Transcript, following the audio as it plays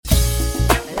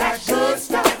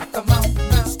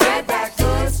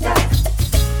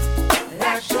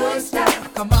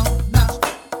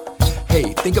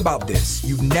about this.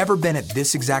 You've never been at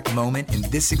this exact moment in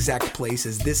this exact place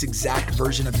as this exact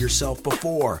version of yourself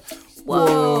before.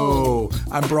 Whoa.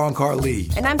 I'm Bronkar Lee.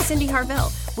 And I'm Cindy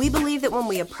Harvell. We believe that when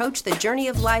we approach the journey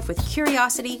of life with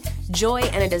curiosity, joy,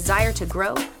 and a desire to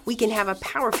grow, we can have a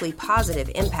powerfully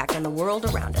positive impact on the world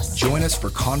around us. Join us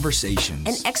for conversations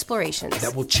and explorations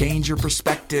that will change your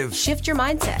perspective, shift your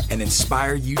mindset, and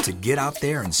inspire you to get out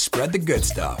there and spread the good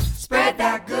stuff. Spread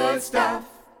that good stuff.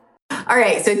 All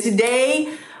right, so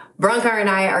today, Bronkar and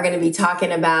I are going to be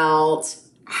talking about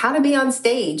how to be on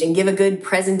stage and give a good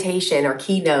presentation or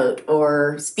keynote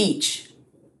or speech.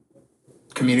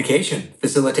 Communication,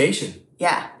 facilitation.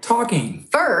 Yeah. Talking.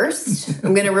 First,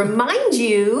 I'm going to remind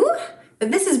you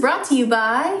that this is brought to you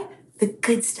by the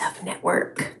Good Stuff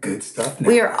Network. Good Stuff Network.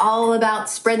 We are all about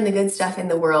spreading the good stuff in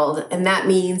the world, and that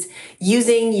means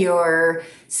using your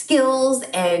skills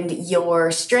and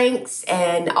your strengths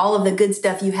and all of the good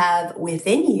stuff you have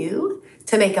within you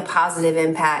to make a positive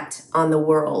impact on the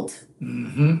world.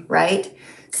 Mm-hmm. Right?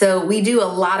 So we do a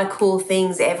lot of cool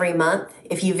things every month.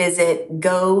 If you visit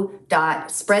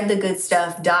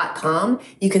go.spreadthegoodstuff.com,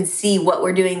 you can see what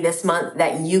we're doing this month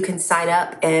that you can sign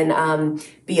up and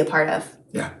be a part of.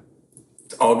 Yeah.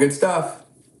 It's all good stuff.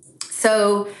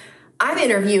 So I'm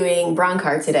interviewing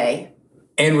Bronkar today.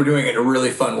 And we're doing it in a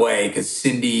really fun way because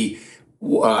Cindy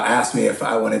asked me if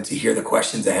I wanted to hear the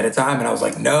questions ahead of time. And I was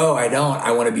like, no, I don't.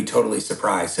 I want to be totally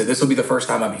surprised. So this will be the first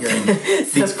time I'm hearing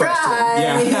these questions.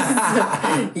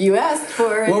 Yeah. You asked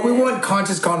for it. Well, we want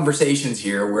conscious conversations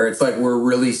here where it's like we're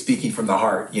really speaking from the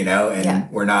heart, you know, and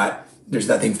we're not, there's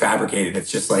nothing fabricated.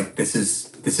 It's just like, this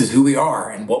is who we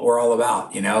are and what we're all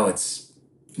about. You know, it's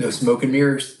no smoke and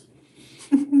mirrors.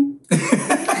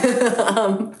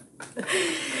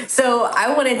 So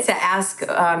I wanted to ask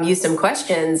you some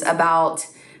questions about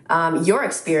your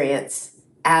experience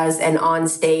as an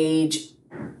onstage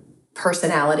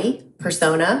personality,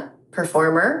 persona,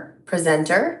 performer,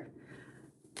 presenter,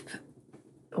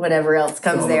 whatever else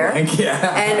comes there.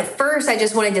 Yeah. And first, I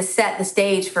just wanted to set the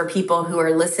stage for people who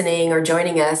are listening or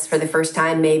joining us for the first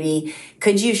time maybe.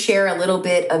 Could you share a little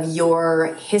bit of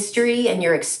your history and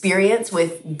your experience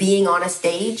with being on a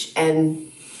stage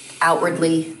and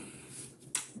outwardly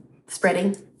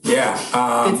spreading? Yeah.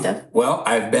 Good stuff. Well,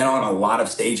 I've been on a lot of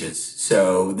stages.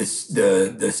 So the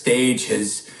stage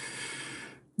has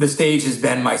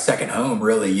been my second home,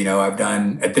 really. You know, I've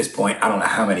done, at this point, I don't know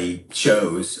how many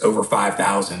shows, over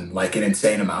 5,000, like an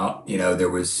insane amount. You know, there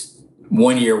was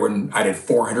one year when I did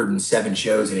 407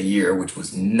 shows in a year, which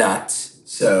was nuts.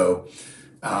 So,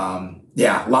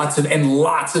 lots of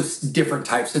different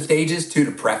types of stages too,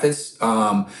 to preface.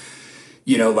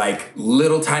 You know, like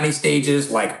little tiny stages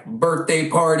like birthday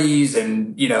parties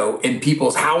and, you know, in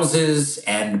people's houses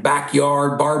and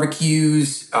backyard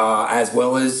barbecues, as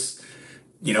well as,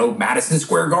 you know, Madison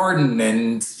Square Garden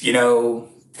and, you know,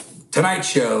 Tonight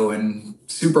Show and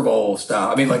Super Bowl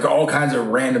stuff. I mean, like all kinds of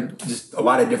random, just a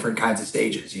lot of different kinds of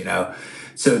stages, you know.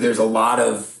 So there's a lot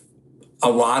of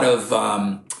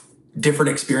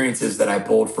different experiences that I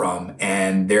pulled from,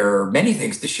 and there are many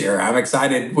things to share. I'm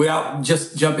excited. Without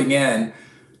just jumping in,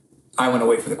 I want to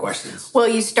wait for the questions. Well,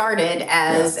 you started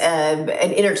as an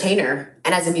entertainer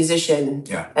and as a musician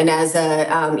and as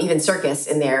a even circus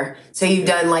in there. So you've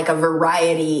done like a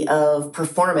variety of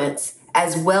performance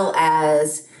as well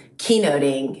as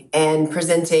keynoting and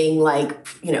presenting like,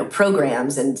 you know,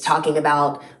 programs and talking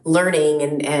about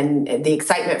learning and the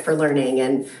excitement for learning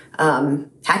and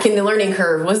hacking the learning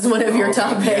curve was one of your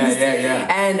topics. Yeah.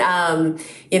 And,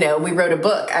 you know, we wrote a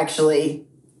book actually,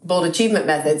 Bold Achievement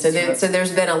Method. So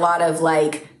there's been a lot of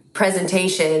like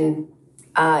presentation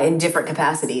in different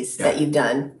capacities that you've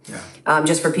done. Yeah.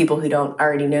 Just for people who don't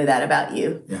already know that about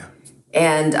you. Yeah.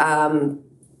 And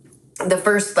the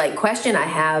first like question I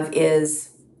have is,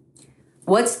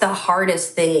 what's the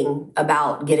hardest thing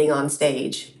about getting on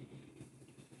stage?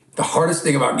 The hardest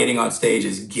thing about getting on stage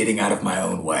is getting out of my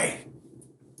own way.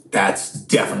 That's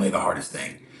definitely the hardest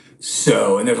thing.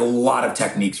 So, and there's a lot of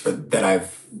techniques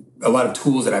a lot of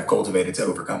tools that I've cultivated to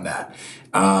overcome that.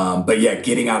 But yeah,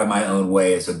 getting out of my own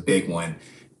way is a big one.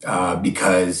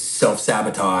 Because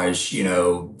self-sabotage, you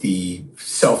know, the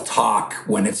self-talk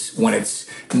when it's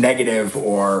negative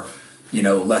or, you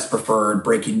know, less preferred,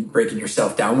 breaking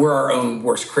yourself down. We're our own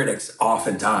worst critics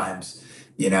oftentimes,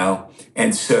 you know?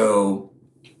 And so,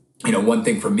 you know, one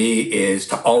thing for me is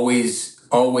to always,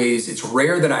 it's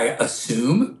rare that I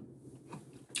assume.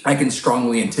 I can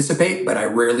strongly anticipate, but I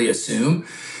rarely assume.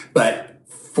 But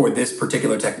for this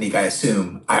particular technique, I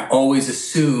always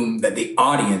assume that the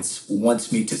audience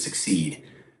wants me to succeed,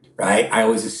 right? I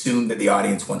always assume that the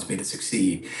audience wants me to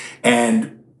succeed.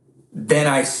 And then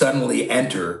I suddenly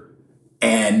enter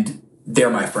and they're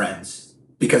my friends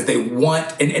because they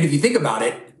want, and if you think about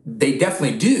it, they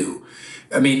definitely do.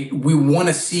 I mean, we want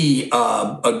to see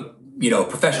a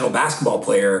professional basketball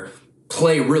player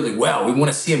play really well. We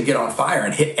want to see them get on fire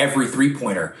and hit every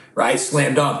three-pointer, right?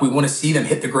 Slam dunk. We want to see them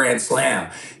hit the grand slam.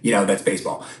 That's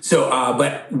baseball. So,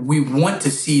 but we want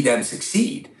to see them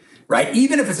succeed, right?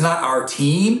 Even if it's not our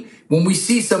team, when we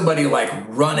see somebody like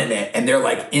running it and they're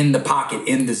like in the pocket,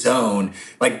 in the zone,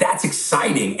 like that's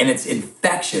exciting and it's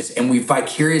infectious and we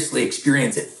vicariously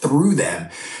experience it through them.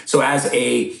 So as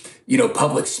a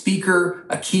public speaker,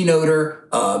 a keynoter,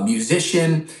 a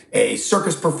musician, a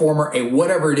circus performer, a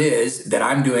whatever it is that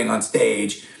I'm doing on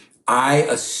stage, I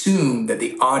assume that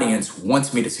the audience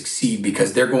wants me to succeed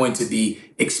because they're going to be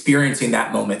experiencing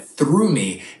that moment through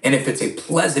me. And if it's a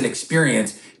pleasant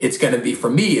experience, it's going to be, for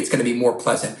me, it's going to be more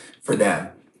pleasant for them.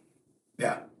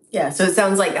 Yeah. Yeah. So it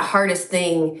sounds like the hardest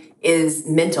thing is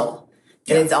mental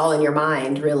and it's all in your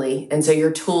mind, really. And so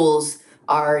your tools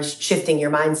are shifting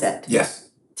your mindset. Yes.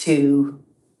 To,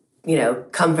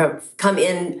 come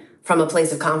in from a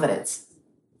place of confidence.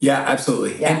 Yeah,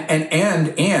 absolutely. Yeah.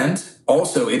 And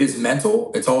also it is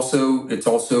mental. It's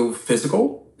also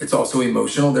physical. It's also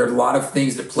emotional. There are a lot of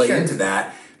things that play into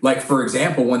that. Like, for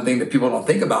example, one thing that people don't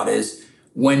think about is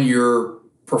when you're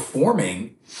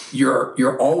performing,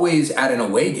 you're always at an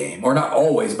away game, or not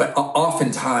always, but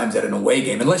oftentimes at an away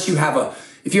game, unless you have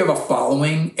if you have a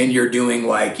following and you're doing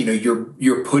like,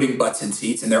 you're putting butts in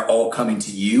seats and they're all coming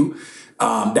to you,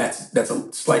 that's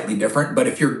a slightly different. But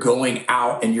if you're going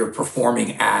out and you're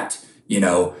performing at,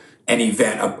 an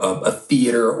event, a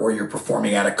theater, or you're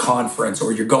performing at a conference,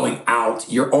 or you're going out,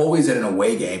 you're always at an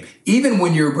away game. Even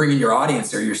when you're bringing your audience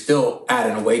there, you're still at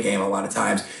an away game a lot of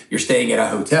times. You're staying at a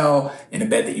hotel, in a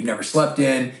bed that you've never slept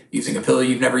in, using a pillow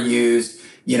you've never used.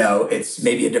 It's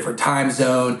maybe a different time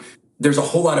zone. There's a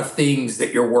whole lot of things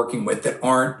that you're working with that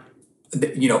aren't,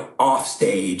 off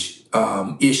stage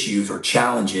issues or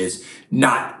challenges,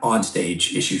 not on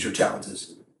stage issues or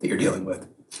challenges that you're dealing with.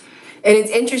 And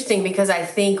it's interesting because I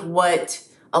think what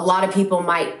a lot of people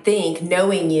might think,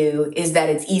 knowing you, is that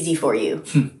it's easy for you.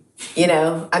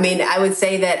 I would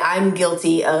say that I'm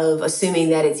guilty of assuming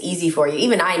that it's easy for you.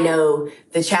 Even I know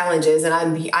the challenges and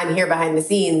I'm here behind the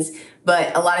scenes.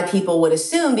 But a lot of people would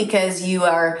assume because you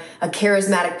are a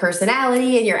charismatic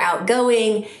personality and you're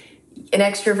outgoing and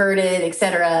extroverted,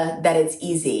 etc., that it's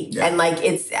easy. Yeah. And like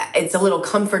it's a little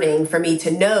comforting for me to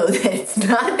know that it's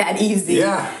not that easy.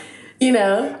 Yeah. It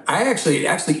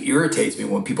actually irritates me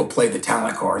when people play the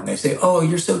talent card and they say, "Oh,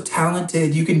 you're so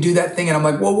talented, you can do that thing," and I'm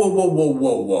like,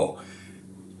 "Whoa.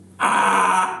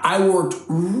 I worked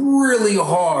really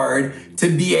hard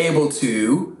to be able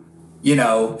to,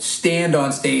 stand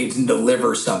on stage and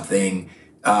deliver something,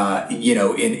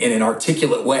 in an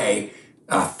articulate way,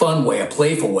 a fun way, a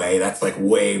playful way. That's like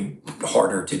way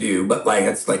harder to do, but like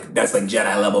that's like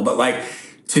Jedi level. But like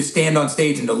to stand on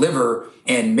stage and deliver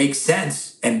and make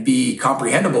sense and be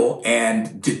comprehensible,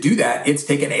 and to do that, it's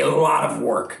taken a lot of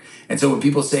work. And so when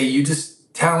people say you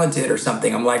just talented or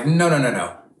something, I'm like, no.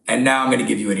 And now I'm going to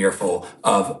give you an earful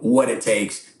of what it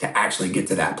takes to actually get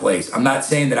to that place. I'm not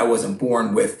saying that I wasn't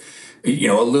born with, a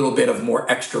little bit of more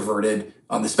extroverted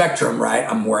on the spectrum, right?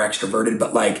 I'm more extroverted,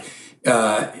 but like,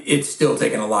 it's still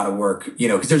taking a lot of work,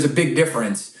 because there's a big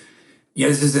difference.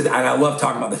 And I love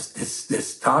talking about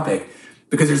this topic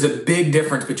because there's a big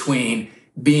difference between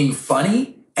being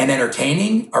funny and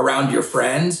entertaining around your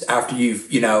friends after you've,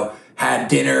 had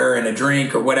dinner and a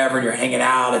drink or whatever, and you're hanging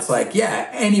out. It's like, yeah,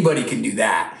 anybody can do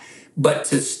that. But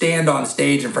to stand on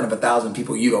stage in front of 1,000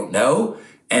 people you don't know,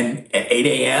 and at 8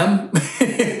 a.m.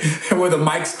 with a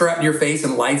mic strapped to your face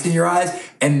and lights in your eyes,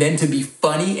 and then to be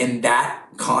funny in that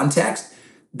context,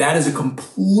 that is a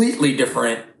completely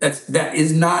different, that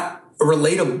is not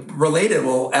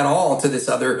relatable at all to this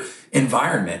other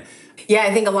environment. Yeah,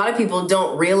 I think a lot of people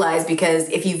don't realize, because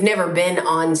if you've never been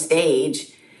on stage,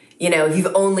 if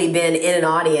you've only been in an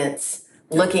audience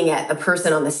looking at the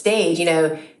person on the stage,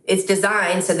 it's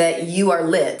designed so that you are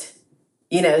lit,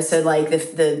 so like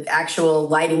the actual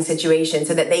lighting situation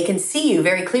so that they can see you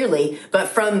very clearly. But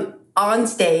from on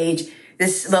stage,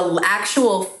 the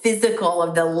actual physical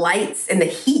of the lights and the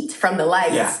heat from the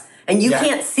lights, and you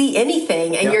can't see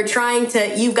anything, and you're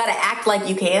you've got to act like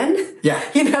you can,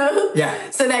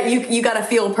 so that you got to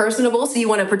feel personable. So you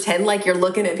want to pretend like you're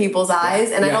looking at people's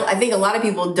eyes. And I think a lot of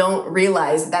people don't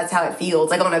realize that's how it feels,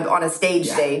 like on a stage.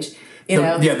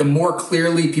 The more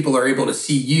clearly people are able to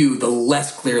see you, the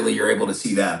less clearly you're able to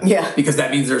see them. Yeah. Because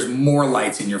that means there's more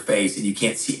lights in your face and you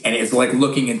can't see, and it's like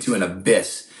looking into an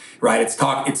abyss, right? It's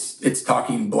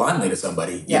talking blindly to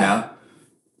somebody, Yeah.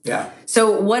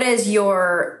 So what is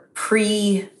your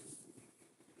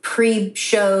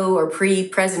pre-show or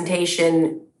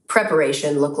pre-presentation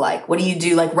preparation look like? What do you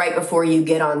do like right before you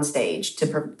get on stage to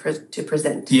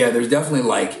present? Yeah, there's definitely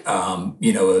like,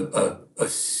 a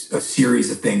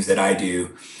series of things that I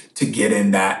do to get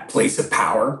in that place of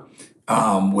power,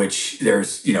 which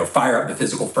there's, fire up the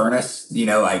physical furnace.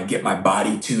 I get my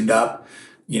body tuned up,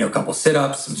 a couple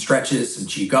sit-ups, some stretches, some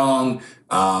qigong,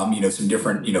 some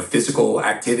different, physical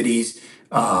activities,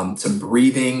 some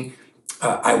breathing.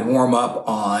 I warm up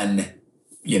on,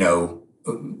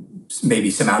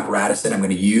 maybe some apparatus that I'm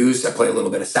going to use. I play a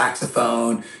little bit of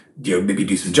saxophone, maybe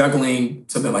do some juggling,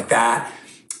 something like that,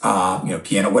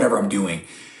 piano, whatever I'm doing.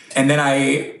 And then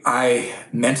I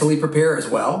mentally prepare as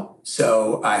well.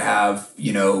 So I have,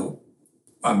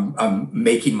 I'm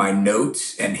making my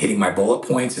notes and hitting my bullet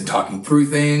points and talking through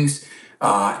things.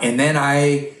 And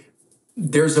then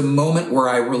there's a moment where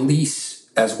I release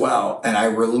as well. And I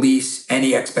release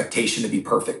any expectation to be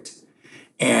perfect.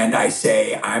 And I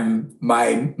say,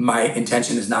 my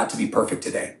intention is not to be perfect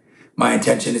today. My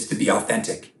intention is to be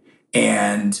authentic.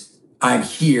 And I'm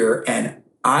here and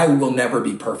I will never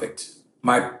be perfect.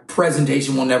 My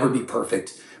presentation will never be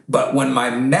perfect. But when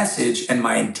my message and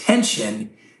my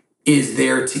intention is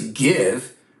there to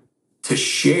give, to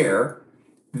share,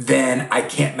 then I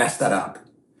can't mess that up.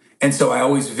 And so I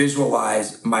always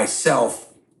visualize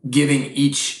myself giving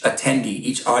each attendee,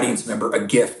 each audience member a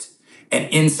gift. And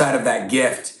inside of that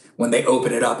gift, when they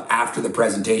open it up after the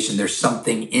presentation, there's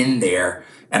something in there.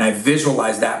 And I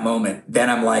visualize that moment. Then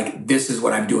I'm like, this is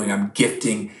what I'm doing. I'm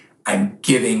gifting, I'm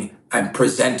giving, I'm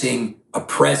presenting a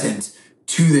present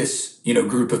to this,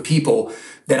 group of people.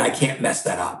 Then I can't mess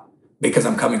that up because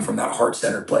I'm coming from that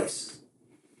heart-centered place.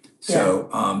 So,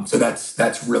 so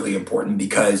that's really important,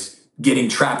 because getting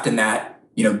trapped in that,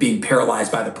 being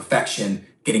paralyzed by the perfection,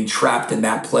 getting trapped in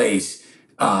that place,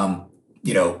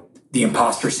 the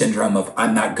imposter syndrome of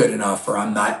I'm not good enough, or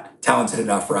I'm not talented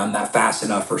enough, or I'm not fast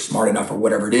enough, or smart enough, or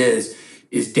whatever it is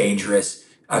dangerous.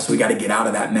 So we got to get out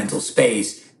of that mental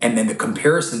space. And then the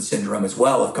comparison syndrome as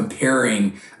well, of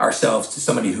comparing ourselves to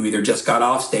somebody who either just got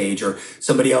off stage or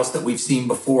somebody else that we've seen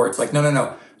before. It's like,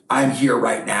 no. I'm here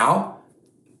right now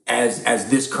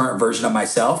as this current version of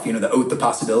myself. The oath of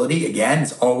possibility, again,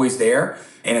 is always there.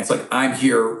 And it's like, I'm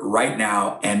here right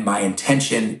now and my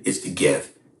intention is to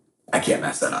give. I can't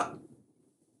mess that up.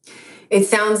 It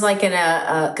sounds like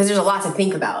because there's a lot to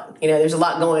think about. There's a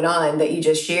lot going on that you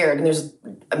just shared, and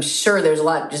I'm sure there's a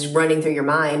lot just running through your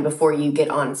mind before you get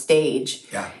on stage.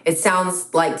 Yeah. It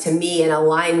sounds like to me an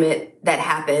alignment that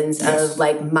happens of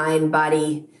like mind,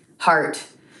 body, heart,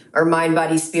 or mind,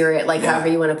 body, spirit, like however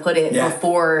you want to put it,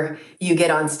 before you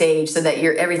get on stage, so that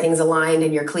everything's aligned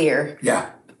and you're clear.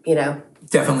 Yeah.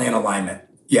 Definitely an alignment.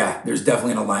 Yeah, there's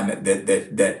definitely an alignment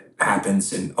that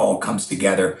happens and all comes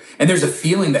together. And there's a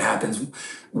feeling that happens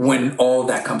when all of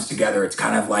that comes together. It's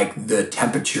kind of like the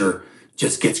temperature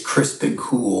just gets crisp and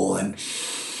cool, and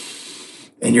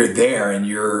you're there, and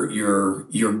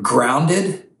you're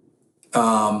grounded,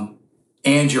 and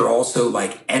you're also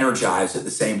like energized at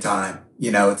the same time.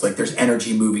 It's like there's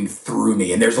energy moving through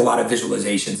me, and there's a lot of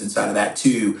visualizations inside of that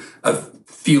too, of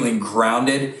feeling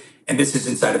grounded. And this is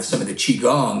inside of some of the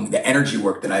qigong, the energy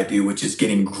work that I do, which is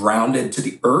getting grounded to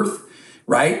the earth,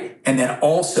 right? And then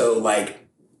also like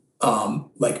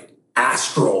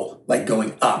astral, like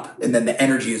going up, and then the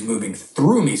energy is moving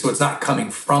through me. So it's not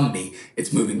coming from me,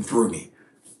 it's moving through me.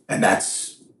 And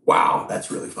that's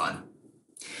really fun.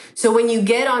 So when you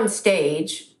get on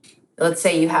stage, let's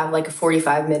say you have like a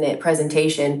 45-minute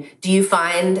presentation, do you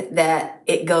find that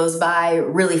it goes by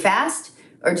really fast,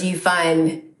 or do you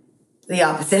find the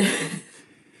opposite?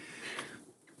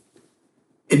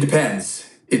 It depends.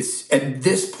 It's at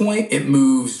this point, it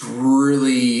moves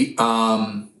really,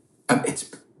 I'm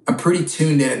pretty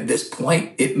tuned in at this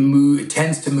point. It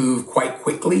tends to move quite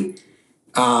quickly.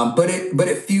 But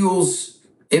it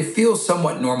feels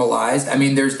somewhat normalized. I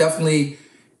mean, there's definitely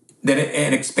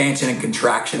an expansion and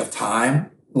contraction of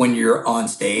time when you're on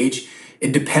stage.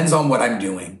 It depends on what I'm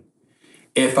doing.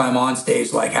 If I'm on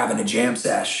stage, like having a jam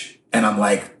sesh, and I'm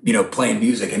like, playing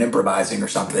music and improvising or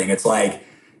something, it's like,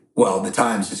 well, the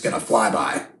time's just going to fly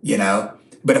by,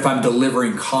 But if I'm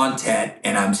delivering content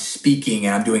and I'm speaking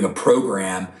and I'm doing a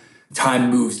program, time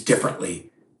moves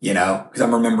differently, because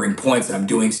I'm remembering points and I'm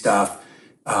doing stuff.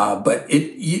 But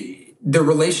the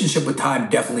relationship with time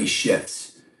definitely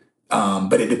shifts.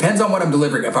 But it depends on what I'm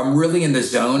delivering. If I'm really in the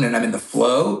zone and I'm in the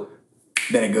flow,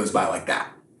 then it goes by like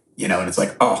that, and it's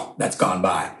like, oh, that's gone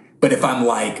by. But if I'm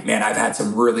like, man, I've had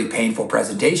some really painful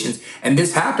presentations, and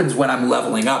this happens when I'm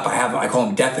leveling up. I call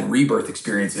them death and rebirth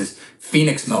experiences,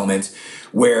 phoenix moments,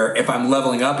 where if I'm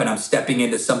leveling up and I'm stepping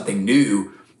into something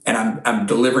new, and I'm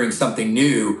delivering something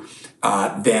new,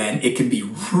 then it can be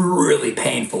really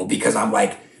painful because I'm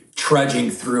like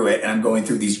trudging through it and I'm going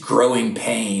through these growing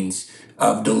pains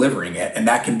of delivering it. And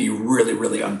that can be really,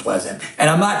 really unpleasant.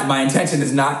 And my intention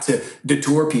is not to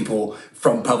detour people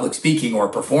from public speaking or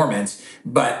performance,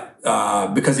 but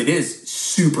because it is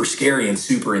super scary and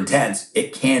super intense,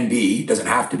 it can be, doesn't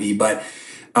have to be, but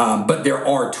there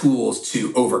are tools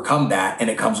to overcome that. And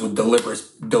it comes with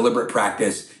deliberate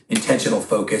practice, intentional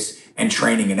focus, and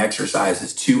training and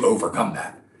exercises to overcome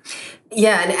that.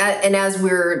 Yeah, and as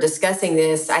we're discussing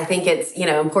this, I think it's,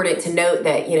 important to note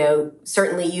that,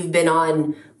 certainly you've been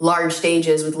on large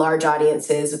stages with large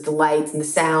audiences with the lights and the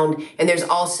sound, and there's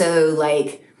also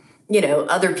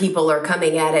other people are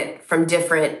coming at it from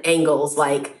different angles,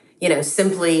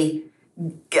 simply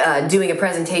doing a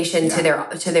presentation to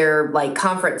their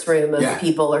conference room of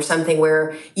people or something,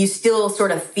 where you still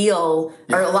sort of feel,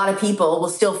 or a lot of people will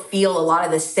still feel a lot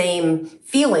of the same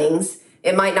feelings.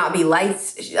 It might not be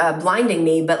lights blinding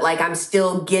me, but I'm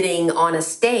still getting on a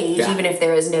stage, even if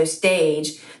there is no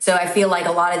stage. So I feel like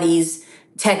a lot of these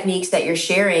techniques that you're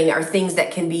sharing are things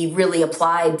that can be really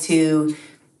applied to,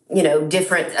 a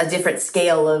different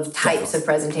scale of types of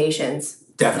presentations.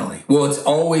 Definitely. Well, it's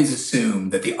always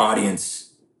assumed that the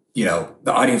audience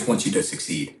wants you to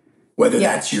succeed, whether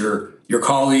that's your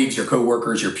colleagues, your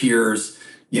coworkers, your peers,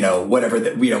 whatever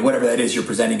that is you're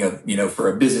presenting for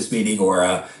a business meeting,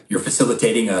 or you're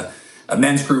facilitating a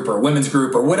men's group or a women's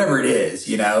group or whatever it is,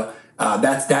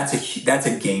 that's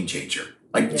a game changer.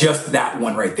 Just that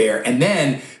one right there. And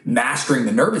then mastering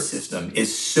the nervous system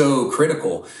is so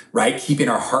critical, right? Keeping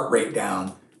our heart rate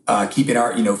down, keeping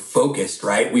our, focused,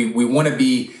 right? We want to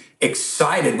be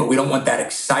excited, but we don't want that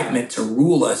excitement to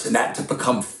rule us and that to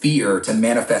become fear, to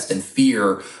manifest in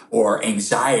fear or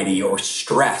anxiety or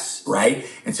stress, right?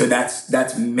 And so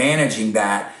that's managing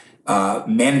that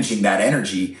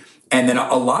energy. And then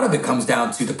a lot of it comes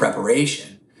down to the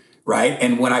preparation, right?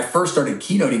 And when I first started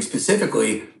keynoting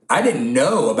specifically, I didn't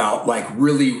know about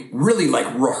really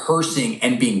rehearsing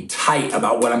and being tight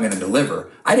about what I'm going to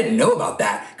deliver. I didn't know about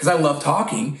that because I love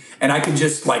talking and I could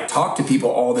just talk to people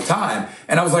all the time.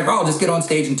 And I was like, oh, I'll just get on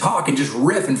stage and talk and just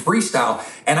riff and freestyle.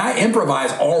 And I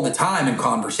improvise all the time in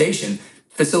conversation,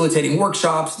 facilitating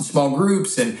workshops and small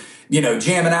groups and,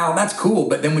 jamming out. That's cool.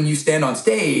 But then when you stand on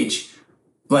stage,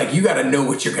 you got to know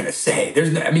what you're going to say.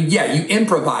 You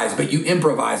improvise, but you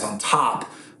improvise on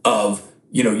top of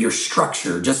your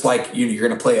structure. Just like you're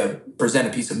going to present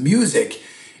a piece of music,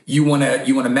 you want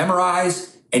to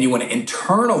memorize and you want to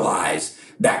internalize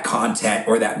that content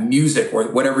or that music or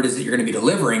whatever it is that you're going to be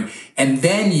delivering, and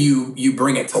then you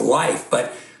bring it to life.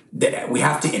 But we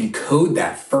have to encode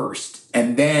that first,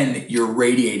 and then you're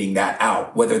radiating that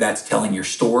out. Whether that's telling your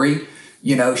story,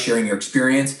 sharing your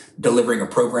experience, delivering a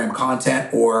program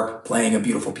content, or playing a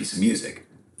beautiful piece of music.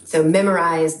 So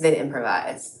memorize, then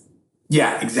improvise.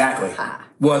 Yeah, exactly.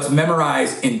 Well, it's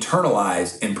memorize,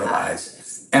 internalize,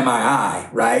 improvise. MII,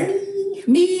 right?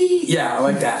 Me. Yeah, I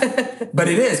like that. But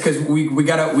it is because we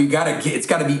gotta it's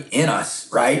gotta be in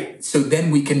us, right? So then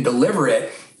we can deliver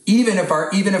it, even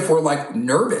if we're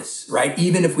nervous, right?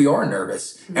 Even if we are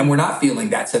nervous and we're not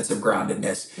feeling that sense of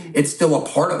groundedness, it's still a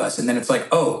part of us. And then it's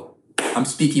oh, I'm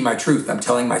speaking my truth. I'm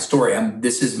telling my story.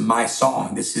 this is my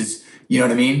song. This is, you know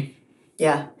what I mean?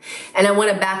 Yeah. And I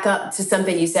want to back up to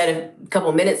something you said a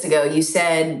couple minutes ago. You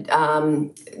said,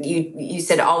 you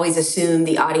said always assume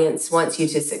the audience wants you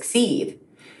to succeed.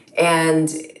 And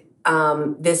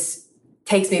this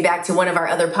takes me back to one of our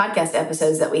other podcast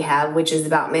episodes that we have, which is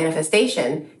about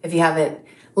manifestation. If you haven't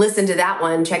listened to that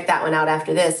one, check that one out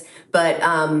after this. But,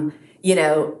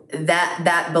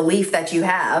 that belief that you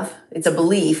have, it's a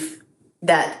belief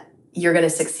that you're going to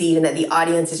succeed and that the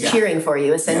audience is cheering for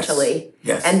you, essentially.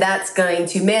 Yes. And that's going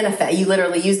to manifest. You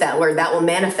literally use that word. That will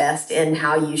manifest in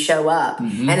how you show up.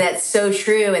 Mm-hmm. And that's so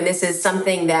true. And this is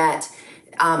something that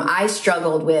I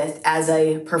struggled with as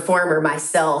a performer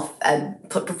myself,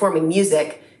 performing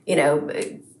music,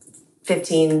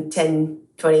 15, 10,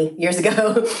 20 years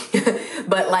ago.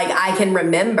 But I can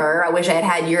remember, I wish I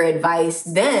had your advice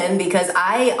then, because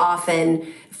I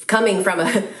often, coming from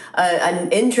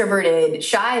an introverted,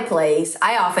 shy place,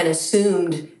 I often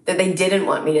assumed that they didn't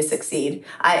want me to succeed.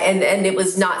 And it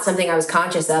was not something I was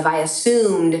conscious of. I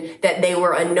assumed that they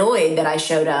were annoyed that I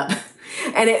showed up.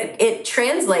 And it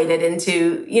translated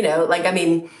into,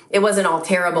 it wasn't all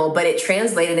terrible, but it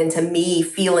translated into me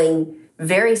feeling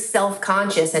very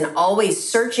self-conscious and always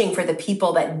searching for the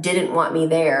people that didn't want me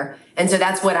there. And so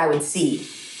that's what I would see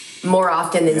more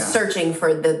often than searching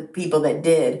for the people that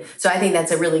did. So I think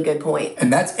that's a really good point.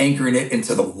 And that's anchoring it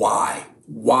into the why.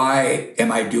 why am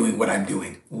I doing what I'm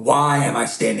doing? Why am I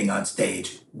standing on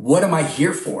stage? What am I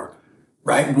here for?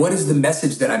 Right? What is the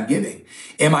message that I'm giving?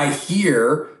 Am I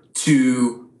here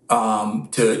to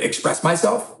express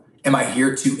myself? Am I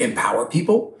here to empower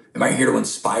people? Am I here to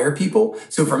inspire people?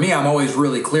 So for me, I'm always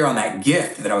really clear on that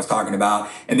gift that I was talking about.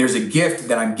 And there's a gift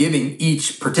that I'm giving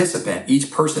each participant,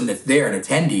 each person that's there, an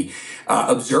attendee,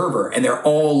 observer, and they're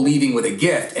all leaving with a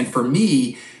gift. And for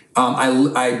me,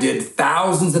 I did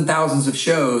thousands and thousands of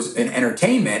shows in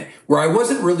entertainment where I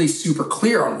wasn't really super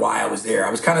clear on why I was there.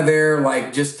 I was kind of there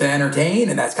like just to entertain,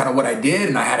 and that's kind of what I did.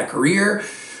 And I had a career.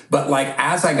 But like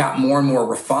as I got more and more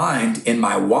refined in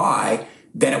my why,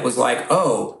 then it was like,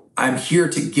 oh, I'm here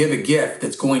to give a gift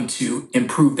that's going to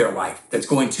improve their life, that's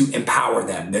going to empower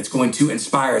them, that's going to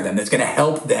inspire them, that's going to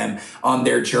help them on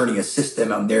their journey, assist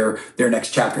them on their next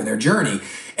chapter in their journey.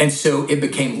 And so it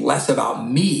became less about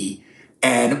me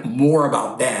and more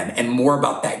about them and more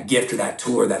about that gift or that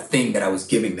tool or that thing that I was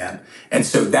giving them. And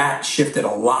so that shifted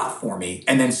a lot for me.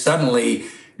 And then suddenly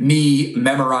me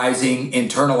memorizing,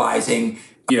 internalizing,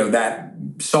 that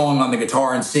song on the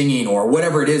guitar and singing or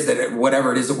whatever it is that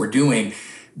we're doing,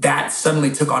 that suddenly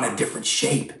took on a different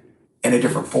shape and a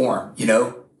different form,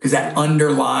 because that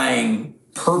underlying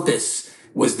purpose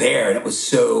was there. And it was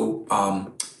so,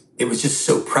 it was just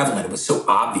so prevalent. It was so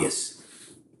obvious.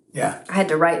 Yeah. I had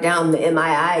to write down the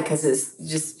MII because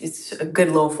it's a good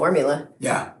little formula.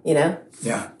 Yeah.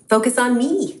 Yeah. Focus on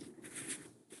me.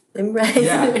 Right.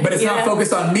 Yeah, but it's not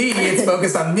focused on me, it's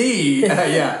focused on me.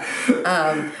 Yeah.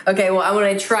 Okay, well, I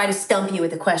want to try to stump you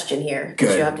with a question here.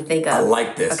 Good. You have to think of. I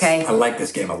like this. Okay. I like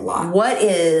this game a lot. What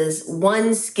is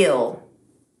one skill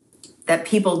that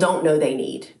people don't know they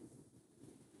need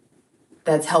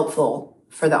that's helpful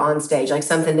for the onstage, like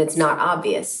something that's not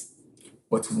obvious?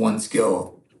 What's one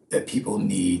skill that people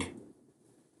need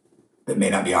that may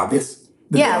not be obvious?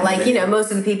 Yeah, like, most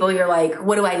of the people you're like,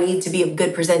 what do I need to be a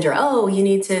good presenter? Oh, you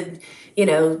need to,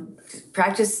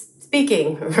 practice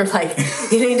speaking, or like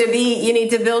you need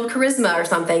to build charisma or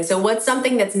something. So what's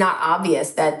something that's not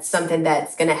obvious, that's something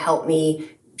that's going to help me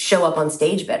show up on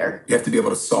stage better? You have to be able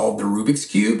to solve the Rubik's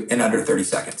Cube in under 30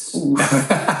 seconds.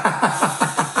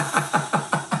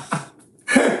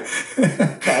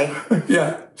 Okay.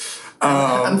 Yeah.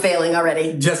 I'm failing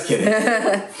already. Just kidding.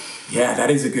 Yeah,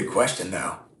 that is a good question,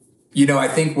 though. I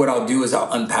think what I'll do is I'll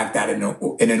unpack that in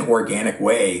an organic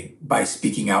way by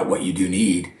speaking out what you do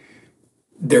need.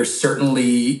 There's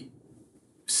certainly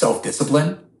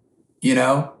self-discipline,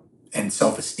 and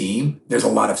self-esteem. There's a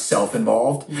lot of self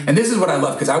involved. Mm-hmm. And this is what I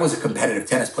love because I was a competitive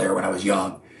tennis player when I was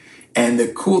young. And the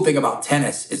cool thing about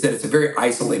tennis is that it's a very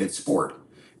isolated sport.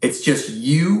 It's just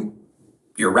you,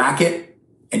 your racket,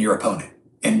 and your opponent.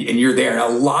 And you're there. And a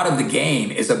lot of the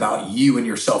game is about you and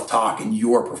your self-talk and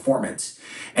your performance.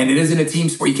 And it isn't a team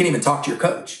sport. You can't even talk to your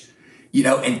coach.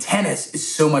 And tennis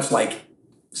is so much like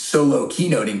solo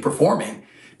keynoting, performing,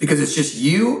 because it's just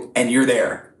you and you're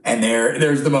there. And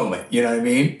there's the moment, you know what I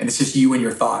mean? And it's just you and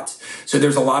your thoughts. So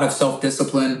there's a lot of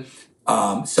self-discipline,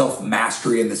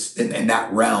 self-mastery in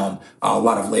that realm, a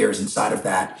lot of layers inside of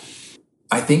that.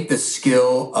 I think the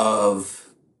skill of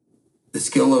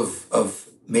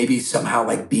maybe somehow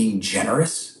like being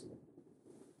generous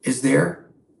is there.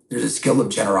 There's a skill of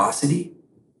generosity,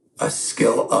 a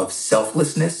skill of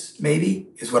selflessness, maybe,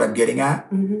 is what I'm getting at.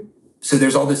 Mm-hmm. So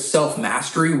there's all this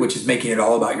self-mastery, which is making it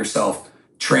all about yourself,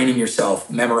 training yourself,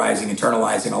 memorizing,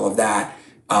 internalizing all of that,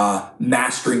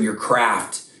 mastering your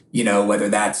craft, whether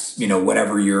that's,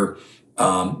 whatever your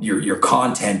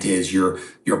content is, your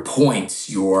points,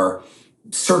 your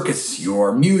circus,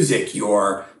 your music,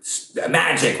 your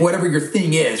magic, whatever your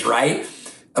thing is, right?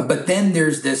 But then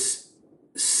there's this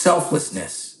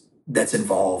selflessness that's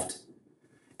involved.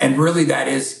 And really that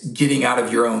is getting out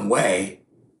of your own way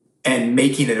and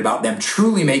making it about them,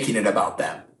 truly making it about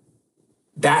them.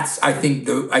 That's, I think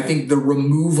the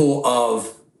removal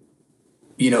of,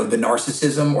 the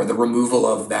narcissism or the removal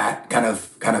of that kind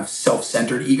of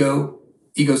self-centered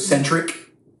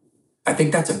egocentric. I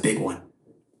think that's a big one.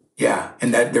 Yeah.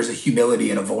 And that there's a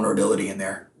humility and a vulnerability in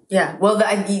there. Yeah. Well,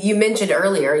 you mentioned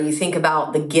earlier, you think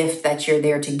about the gift that you're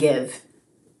there to give.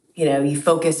 You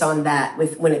focus on that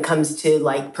when it comes to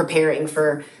like preparing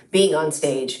for being on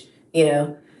stage,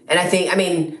 And I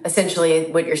think,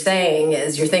 essentially what you're saying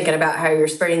is you're thinking about how you're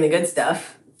spreading the good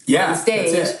stuff on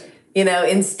stage. That's it.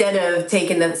 Instead of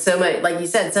taking so much, like you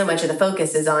said, so much of the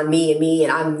focus is on me,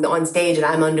 and I'm on stage and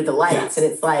I'm under the lights. Yeah.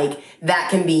 And it's like, that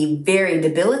can be very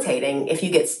debilitating if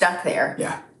you get stuck there.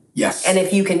 Yeah. Yes. And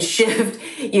if you can shift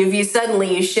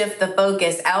the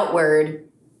focus outward,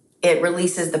 it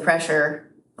releases the pressure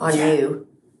on you.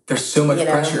 There's so much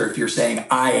pressure if you're saying,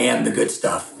 I am the good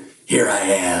stuff. here I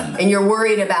am. And you're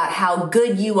worried about how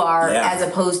good you are as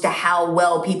opposed to how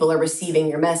well people are receiving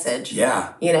your message.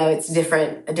 Yeah. It's a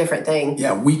different thing.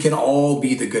 Yeah, we can all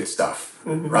be the good stuff,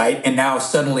 right? And now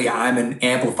suddenly I'm an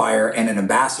amplifier and an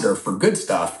ambassador for good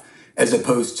stuff as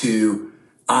opposed to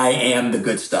I am the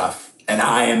good stuff and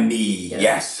I am me.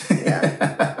 Yes.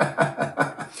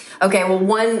 Yeah. Okay, well,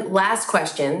 one last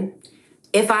question.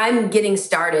 If I'm getting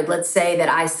started, let's say that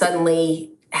I suddenly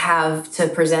have to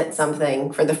present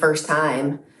something for the first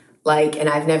time, and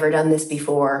I've never done this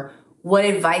before, what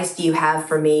advice do you have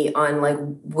for me on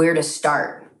where to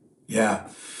start? Yeah,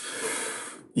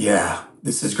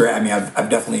 this is great. I mean, I've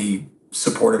definitely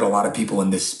supported a lot of people in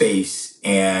this space,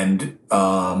 and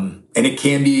it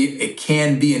can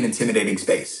be an intimidating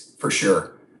space for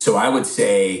sure. So I would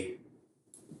say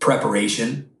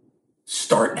preparation.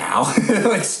 Start now.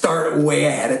 Start way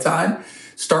ahead of time.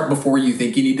 Start before you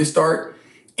think you need to start.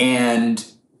 And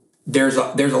there's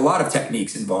a lot of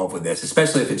techniques involved with this,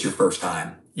 especially if it's your first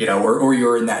time, or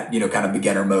you're in that, kind of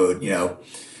beginner mode,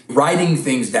 Writing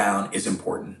things down is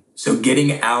important. So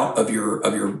getting out of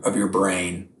your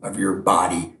brain, of your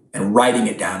body, and writing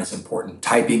it down is important.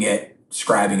 Typing it,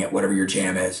 scribing it, whatever your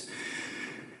jam is.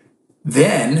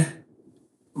 Then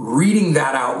reading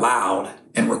that out loud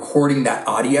and recording that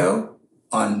audio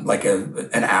on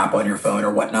an app on your phone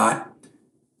or whatnot,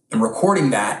 and recording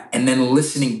that and then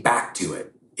listening back to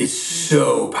it is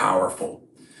so powerful.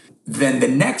 Then the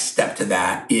next step to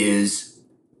that is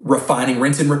refining,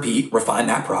 rinse and repeat, refine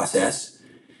that process,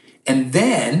 and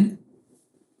then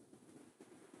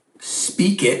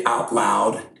speak it out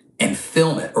loud and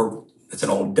film it, or that's an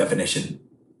old definition,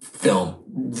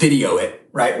 video it,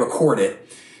 right? Record it,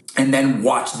 and then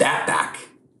watch that back.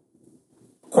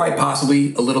 Quite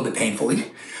possibly a little bit painfully.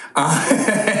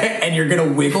 And you're going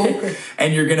to wiggle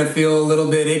and you're going to feel a little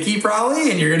bit icky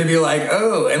probably. And you're going to be like,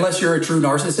 oh, unless you're a true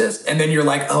narcissist. And then you're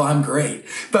like, oh, I'm great.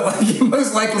 But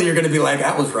most likely you're going to be like,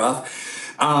 that was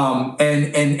rough.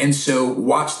 And so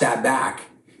watch that back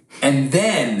and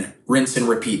then rinse and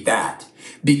repeat that.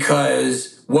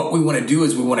 Because what we want to do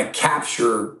is we want to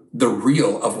capture the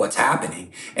real of what's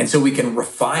happening. And so we can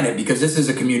refine it, because this is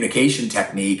a communication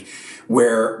technique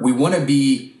where we want to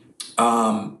be,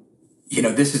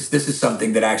 this is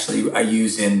something that actually I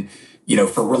use in,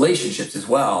 for relationships as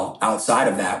well, outside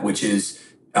of that, which is,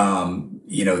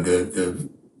 the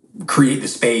create the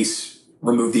space,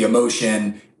 remove the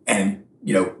emotion, and,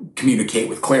 communicate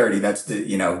with clarity. That's the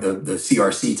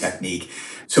CRC technique.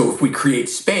 So if we create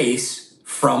space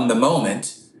from the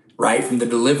moment, right, from the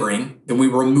delivering, then we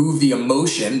remove the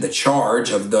emotion, the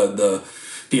charge of the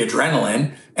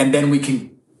adrenaline, and then we can,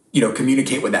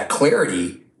 communicate with that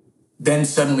clarity. Then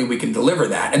suddenly we can deliver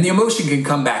that. And the emotion can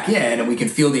come back in and we can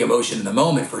feel the emotion in the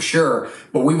moment for sure.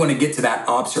 But we want to get to that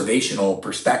observational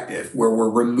perspective where we're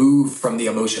removed from the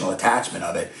emotional attachment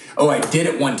of it. Oh, I did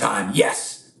it one time.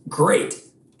 Yes. Great.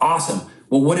 Awesome.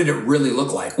 Well, what did it really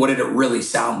look like? What did it really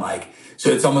sound like? So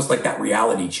it's almost like that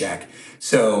reality check.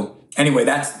 So anyway,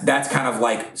 that's kind of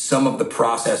like some of the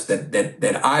process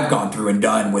that I've gone through and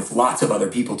done with lots of other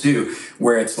people too,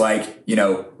 where it's like,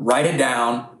 write it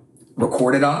down,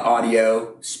 record it on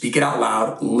audio, speak it out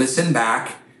loud, listen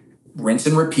back, rinse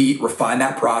and repeat, refine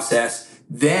that process,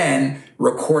 then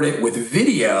record it with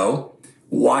video,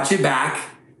 watch it back,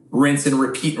 rinse and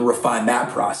repeat and refine that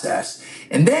process.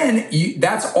 And then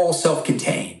that's all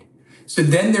self-contained. So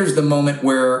then there's the moment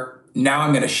where now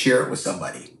I'm going to share it with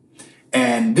somebody.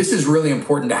 And this is really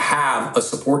important to have a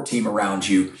support team around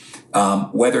you,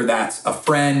 whether that's a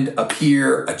friend, a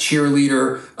peer, a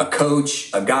cheerleader, a coach,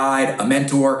 a guide, a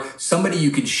mentor, somebody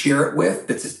you can share it with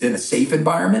that's in a safe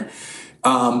environment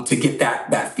to get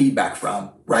that feedback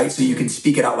from, right? So you can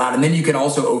speak it out loud. And then you can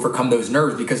also overcome those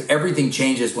nerves, because everything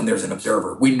changes when there's an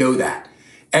observer. We know that.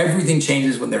 Everything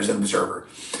changes when there's an observer.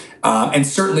 And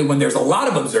certainly when there's a lot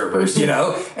of observers,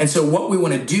 And so what we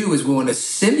want to do is we want to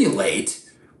simulate.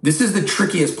 This is the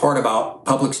trickiest part about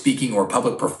public speaking or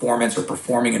public performance or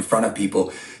performing in front of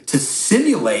people, to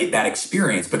simulate that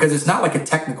experience, because it's not like a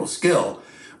technical skill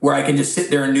where I can just sit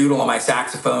there and noodle on my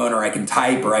saxophone, or I can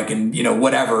type, or I can,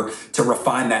 whatever to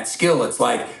refine that skill. It's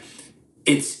like,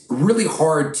 it's really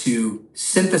hard to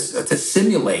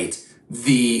simulate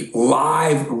the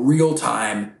live,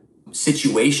 real-time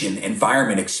situation,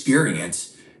 environment,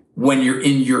 experience when you're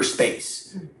in your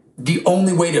space. The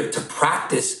only way to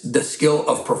practice the skill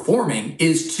of performing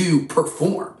is to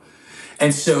perform.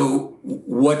 And so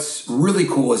what's really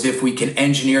cool is if we can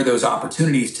engineer those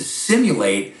opportunities to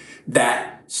simulate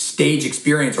that stage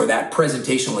experience or that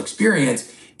presentational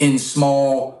experience in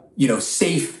small,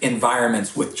 safe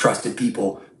environments with trusted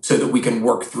people so that we can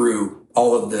work through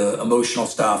all of the emotional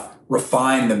stuff,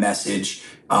 refine the message,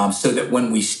 so that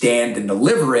when we stand and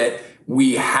deliver it,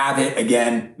 we have it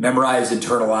again, memorized,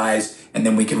 internalized, and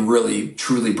then we can really,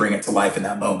 truly bring it to life in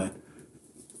that moment.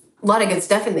 A lot of good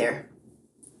stuff in there.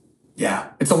 Yeah,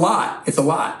 it's a lot. It's a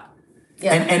lot.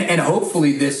 Yeah. And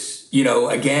hopefully this,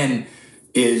 again,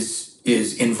 is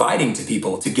inviting to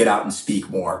people to get out and speak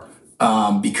more,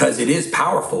 because it is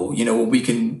powerful.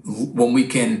 When we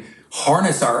can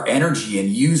harness our energy and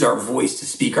use our voice to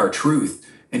speak our truth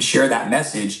and share that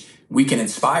message, we can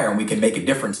inspire and we can make a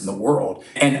difference in the world.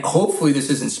 And hopefully this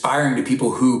is inspiring to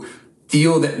people who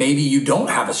feel that maybe you don't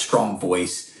have a strong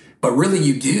voice, but really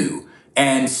you do.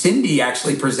 And Cindy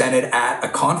actually presented at a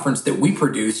conference that we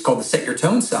produced called the Set Your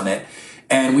Tone Summit.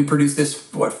 And we produced this,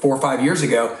 4 or 5 years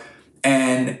ago.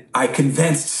 And I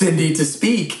convinced Cindy to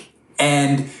speak.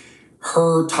 And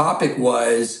her topic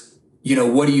was,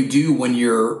 what do you do when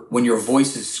your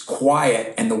voice is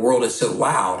quiet and the world is so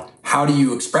loud? How do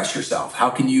you express yourself? How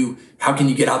can you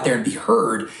get out there and be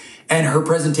heard? And her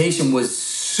presentation was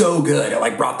so good.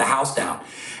 It brought the house down.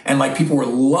 And people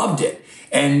loved it.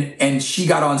 And she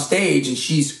got on stage and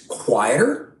she's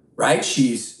quieter, right?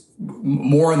 She's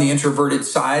more on the introverted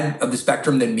side of the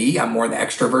spectrum than me. I'm more on the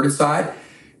extroverted side.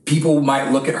 People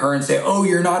might look at her and say, oh,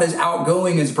 you're not as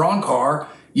outgoing as Broncar,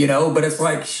 but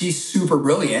it's she's super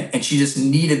brilliant and she just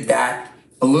needed that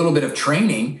a little bit of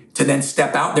training to then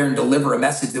step out there and deliver a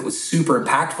message that was super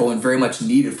impactful and very much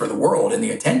needed for the world and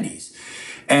the attendees.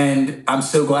 And I'm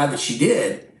so glad that she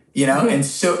did. And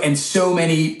so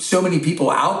many people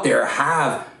out there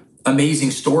have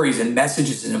amazing stories and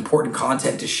messages and important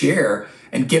content to share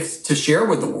and gifts to share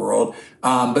with the world,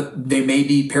 but they may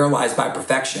be paralyzed by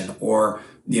perfection or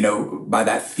by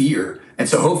that fear. And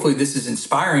so hopefully this is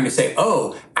inspiring to say,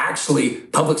 oh, actually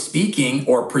public speaking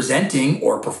or presenting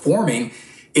or performing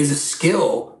is a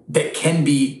skill that can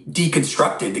be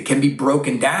deconstructed, that can be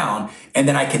broken down, and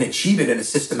then I can achieve it in a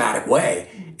systematic way.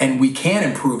 And we can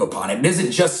improve upon it. It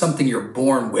isn't just something you're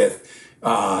born with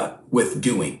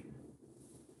doing.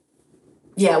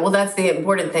 Yeah, well, that's the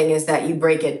important thing, is that you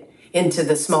break it into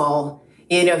the small.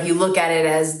 If you look at it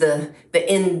as the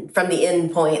end, from the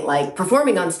end point,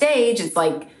 performing on stage, it's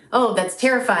oh, that's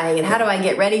terrifying. And how do I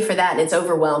get ready for that? And it's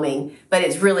overwhelming. But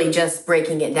it's really just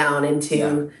breaking it down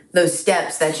into those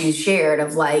steps that you shared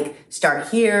of start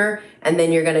here, and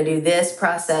then you're going to do this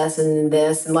process and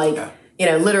this, and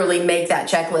literally make that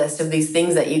checklist of these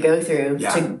things that you go through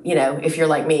to, if you're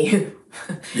like me.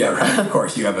 Yeah, right. Of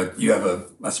course, you have a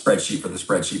spreadsheet for the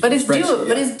spreadsheet. But it's doable.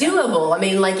 But it's doable. I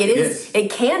mean, it is. It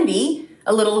can be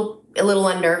a little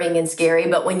unnerving and scary,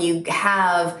 but when you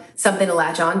have something to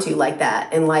latch onto like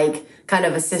that, and kind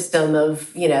of a system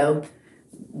of a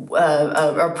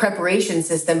preparation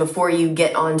system before you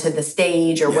get onto the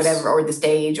stage or whatever, or the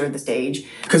stage.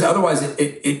 Because otherwise,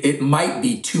 it might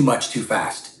be too much too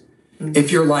fast.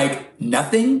 If you're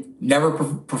nothing, never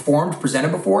performed,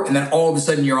 presented before, and then all of a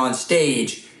sudden you're on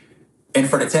stage in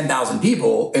front of 10,000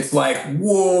 people, it's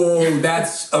whoa,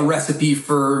 that's a recipe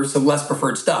for some less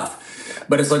preferred stuff.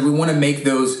 But it's we want to make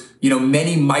those,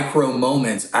 many micro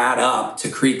moments add up to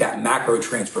create that macro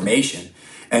transformation.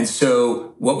 And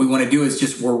so what we want to do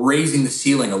is we're raising the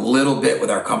ceiling a little bit with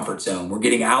our comfort zone. We're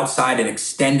getting outside and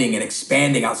extending and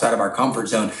expanding outside of our comfort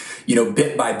zone,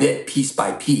 bit by bit, piece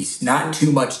by piece, not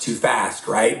too much too fast,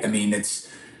 right? I mean, it's,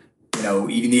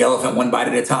 eating the elephant one bite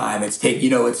at a time. It's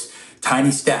it's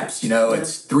tiny steps,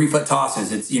 it's 3-foot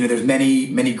tosses. It's, there's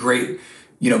many great,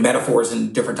 metaphors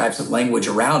and different types of language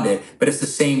around it, but it's the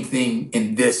same thing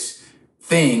in this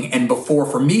thing. And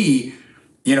for me,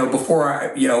 before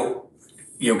I,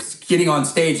 getting on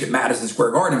stage at Madison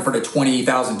Square Garden in front of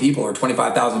 20,000 people or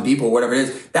 25,000 people, whatever it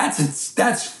is, that's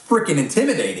freaking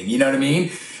intimidating. You know what I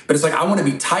mean? But it's I want to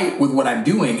be tight with what I'm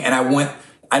doing. And I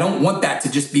don't want that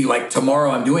to just be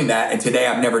tomorrow I'm doing that and today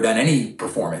I've never done any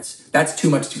performance. That's too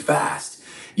much too fast,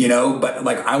 but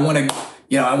I want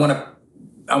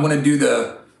to do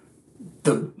the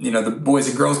Boys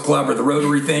and Girls Club or the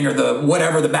Rotary thing or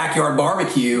the backyard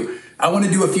barbecue. I want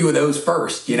to do a few of those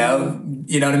first, you know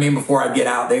what I mean? Before I get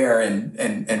out there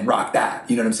and rock that,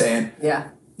 you know what I'm saying? Yeah.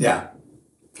 Yeah.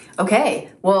 Okay.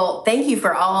 Well, thank you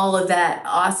for all of that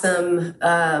awesome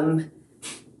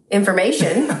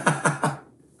information.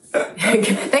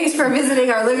 Thanks for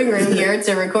visiting our living room here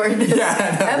to record this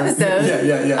episode.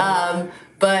 Yeah.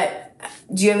 But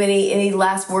do you have any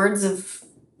last words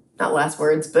not last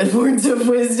words, but words of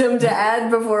wisdom to add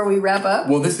before we wrap up?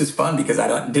 Well, this is fun because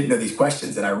I didn't know these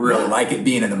questions, and I really like it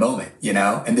being in the moment,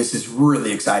 and this is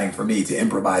really exciting for me to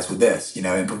improvise with this,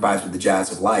 improvise with the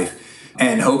jazz of life.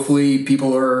 And hopefully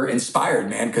people are inspired,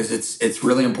 man, because it's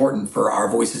really important for our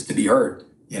voices to be heard,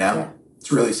 you know? Yeah.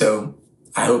 It's really so.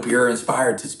 I hope you're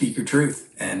inspired to speak your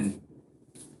truth and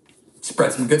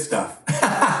spread some good stuff.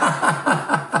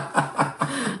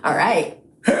 All right.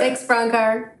 Thanks,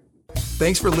 Bronkar.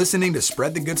 Thanks for listening to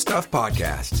Spread the Good Stuff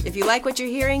podcast. If you like what you're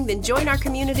hearing, then join our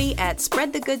community at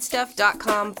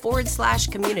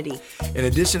spreadthegoodstuff.com/community. In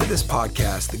addition to this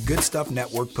podcast, the Good Stuff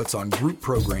Network puts on group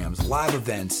programs, live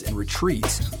events, and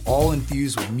retreats, all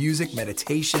infused with music,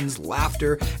 meditations,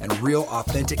 laughter, and real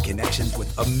authentic connections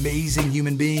with amazing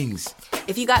human beings.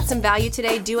 If you got some value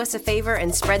today, do us a favor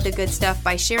and spread the good stuff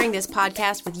by sharing this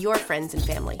podcast with your friends and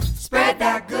family. Spread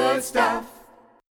that good stuff.